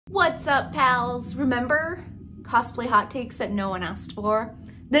What's up, pals? Remember cosplay hot takes that no one asked for?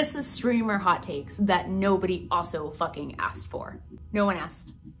 This is streamer hot takes that nobody also fucking asked for. No one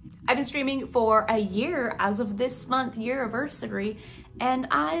asked. I've been streaming for a year as of this month, year-iversary, and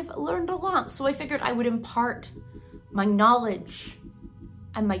I've learned a lot, so I figured I would impart my knowledge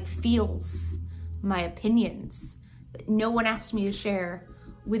and my feels, my opinions that no one asked me to share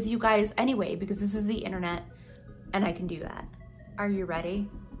with you guys anyway, because this is the internet and I can do that. Are you ready?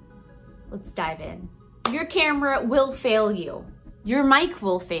 Let's dive in. Your camera will fail you. Your mic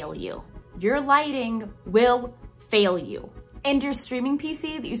will fail you. Your lighting will fail you. And your streaming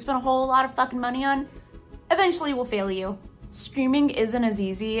PC that you spent a whole lot of fucking money on eventually will fail you. Streaming isn't as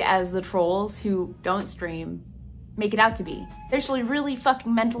easy as the trolls who don't stream make it out to be. It's actually really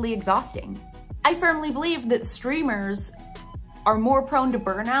fucking mentally exhausting. I firmly believe that streamers are more prone to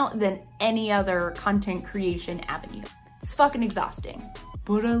burnout than any other content creation avenue. It's fucking exhausting,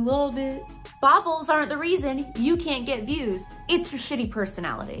 but I love it. Baubles aren't the reason you can't get views. It's your shitty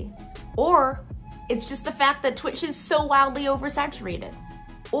personality. Or it's just the fact that Twitch is so wildly oversaturated.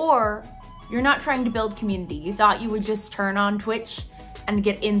 Or you're not trying to build community. You thought you would just turn on Twitch and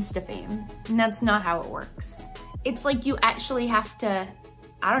get insta fame. And that's not how it works. It's like you actually have to,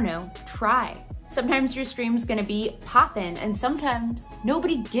 I don't know, try. Sometimes your stream's gonna be poppin', and sometimes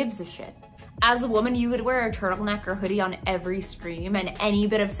nobody gives a shit. As a woman, you could wear a turtleneck or hoodie on every stream, and any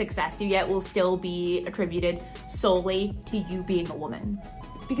bit of success you get will still be attributed solely to you being a woman.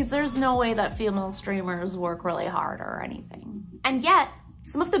 Because there's no way that female streamers work really hard or anything. And yet,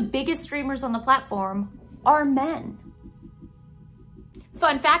 some of the biggest streamers on the platform are men.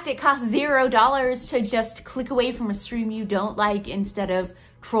 Fun fact, it costs $0 to just click away from a stream you don't like instead of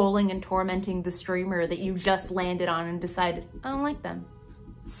trolling and tormenting the streamer that you just landed on and decided, I don't like them.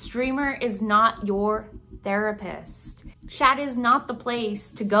 Streamer is not your therapist. Chat is not the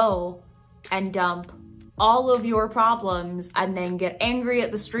place to go and dump all of your problems and then get angry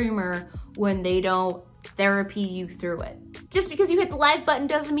at the streamer when they don't therapy you through it. Just because you hit the live button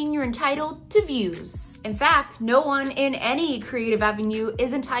doesn't mean you're entitled to views. In fact, no one in any creative avenue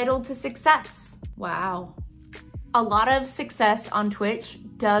is entitled to success. Wow. A lot of success on Twitch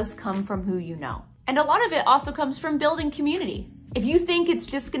does come from who you know. And a lot of it also comes from building community. If you think it's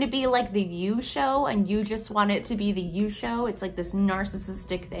just gonna be like the you show and you just want it to be the you show, it's like this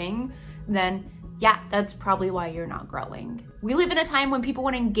narcissistic thing, then yeah, that's probably why you're not growing. We live in a time when people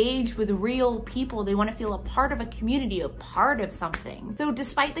want to engage with real people. They want to feel a part of a community, a part of something. So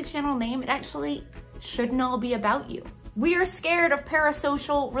despite the channel name, it actually shouldn't all be about you. We are scared of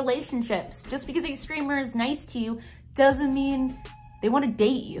parasocial relationships. Just because a streamer is nice to you doesn't mean they want to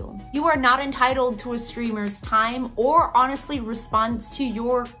date you. You are not entitled to a streamer's time or honestly response to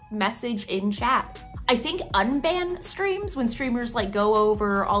your message in chat. I think unban streams, when streamers like go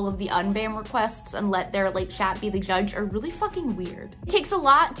over all of the unban requests and let their like chat be the judge, are really fucking weird. It takes a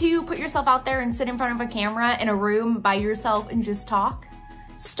lot to put yourself out there and sit in front of a camera in a room by yourself and just talk.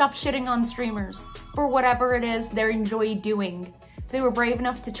 Stop shitting on streamers for whatever it is they enjoy doing. If they were brave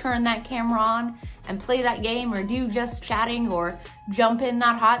enough to turn that camera on and play that game or do just chatting or jump in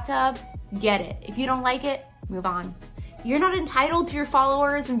that hot tub, get it. If you don't like it, move on. You're not entitled to your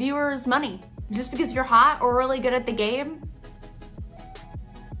followers and viewers' money. Just because you're hot or really good at the game,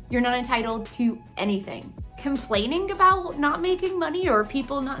 you're not entitled to anything. Complaining about not making money or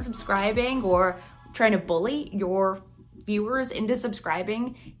people not subscribing or trying to bully your viewers into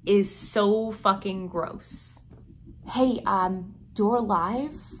subscribing is so fucking gross. Hey, you're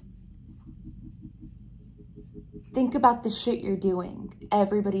live? Think about the shit you're doing.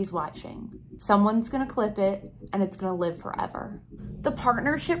 Everybody's watching. Someone's gonna clip it and it's gonna live forever. The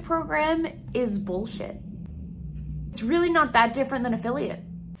partnership program is bullshit. It's really not that different than affiliate.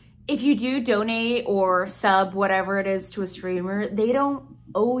 If you do donate or sub whatever it is to a streamer, they don't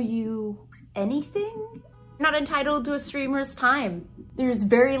owe you anything. You're not entitled to a streamer's time. There's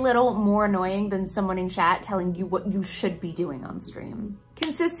very little more annoying than someone in chat telling you what you should be doing on stream.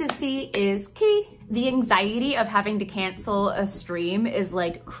 Consistency is key. The anxiety of having to cancel a stream is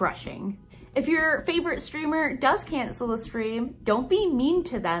like crushing. If your favorite streamer does cancel a stream, don't be mean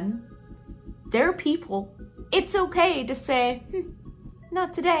to them. They're people. It's okay to say,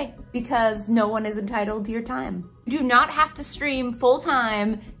 not today, because no one is entitled to your time. You do not have to stream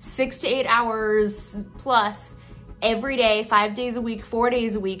full-time, 6 to 8 hours plus every day, 5 days a week, 4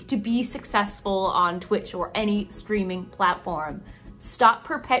 days a week to be successful on Twitch or any streaming platform. Stop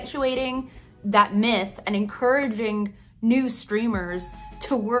perpetuating that myth and encouraging new streamers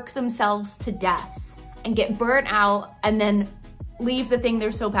to work themselves to death and get burnt out and then leave the thing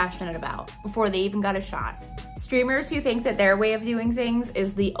they're so passionate about before they even got a shot. Streamers who think that their way of doing things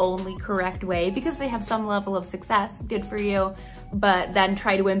is the only correct way because they have some level of success, good for you, but then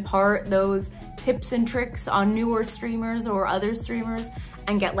try to impart those tips and tricks on newer streamers or other streamers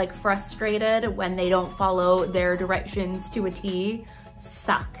and get like frustrated when they don't follow their directions to a T,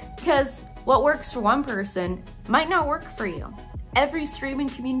 suck. Because what works for one person might not work for you. Every streaming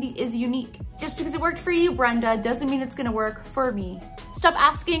community is unique. Just because it worked for you, Brenda, doesn't mean it's gonna work for me. Stop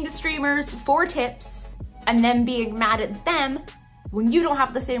asking streamers for tips and then being mad at them when you don't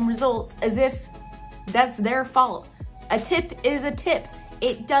have the same results as if that's their fault. A tip is a tip.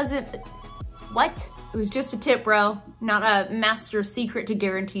 It doesn't, what? It was just a tip, bro, not a master secret to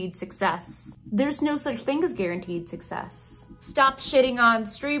guaranteed success. There's no such thing as guaranteed success. Stop shitting on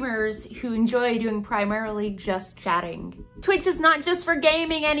streamers who enjoy doing primarily just chatting. Twitch is not just for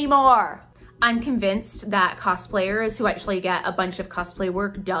gaming anymore. I'm convinced that cosplayers who actually get a bunch of cosplay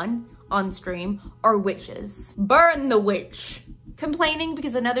work done on stream are witches. Burn the witch. Complaining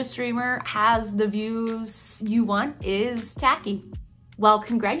because another streamer has the views you want is tacky. While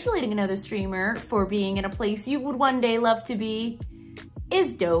congratulating another streamer for being in a place you would one day love to be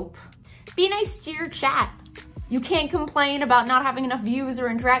is dope. Be nice to your chat. You can't complain about not having enough views or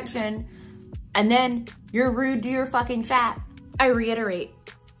interaction and then you're rude to your fucking chat. I reiterate,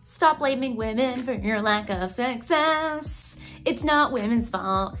 stop blaming women for your lack of success. It's not women's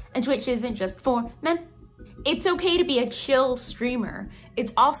fault and Twitch isn't just for men. It's okay to be a chill streamer.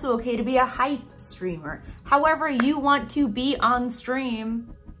 It's also okay to be a hype streamer. However you want to be on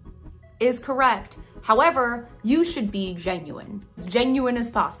stream is correct. However, you should be genuine. As genuine as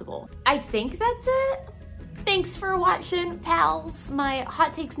possible. I think that's it. Thanks for watching, pals. My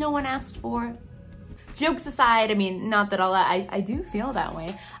hot takes no one asked for. Jokes aside, I mean, not that I do feel that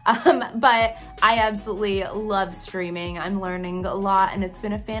way, but I absolutely love streaming. I'm learning a lot and it's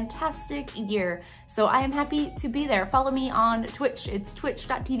been a fantastic year. So I am happy to be there. Follow me on Twitch. It's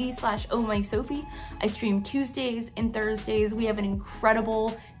twitch.tv/ohmysophie. I stream Tuesdays and Thursdays. We have an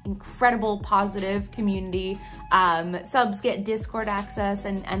incredible positive community. Subs get Discord access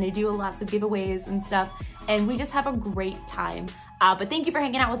and I do lots of giveaways and stuff. And we just have a great time. But thank you for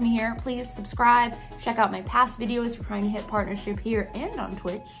hanging out with me here. Please subscribe, check out my past videos. We're trying to hit partnership here and on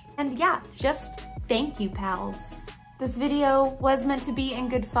Twitch. And yeah, just thank you, pals. This video was meant to be in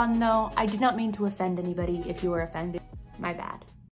good fun though. I did not mean to offend anybody if you were offended. My bad.